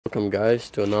Welcome guys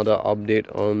to another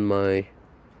update on my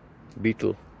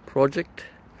Beetle project,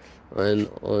 and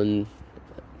on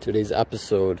today's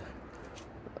episode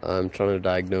I'm trying to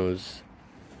diagnose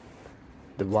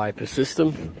the wiper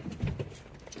system.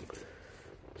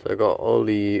 So I got all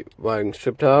the wiring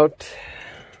stripped out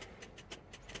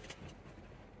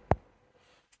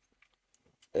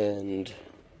and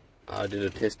I did a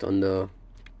test on the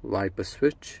wiper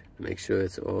switch to make sure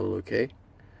it's all okay.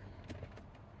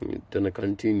 Done a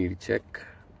continuity check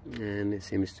and it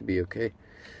seems to be okay.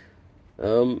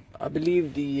 I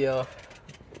believe the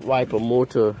wiper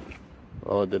motor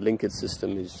or the linkage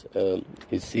system is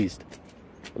seized.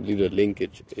 I believe the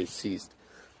linkage is seized.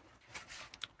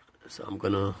 So I'm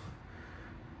gonna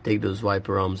take those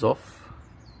wiper arms off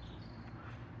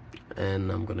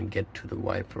and I'm gonna get to the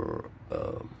wiper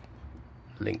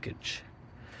linkage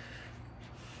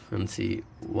and see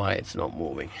why it's not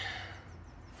moving.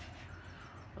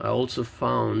 I also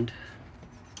found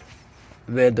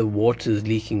where the water is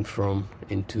leaking from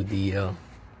into the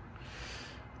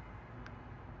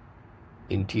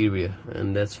interior,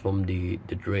 and that's from the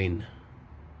drain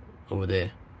over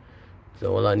there.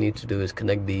 So all I need to do is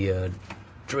connect the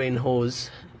drain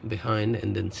hose behind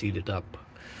and then seal it up.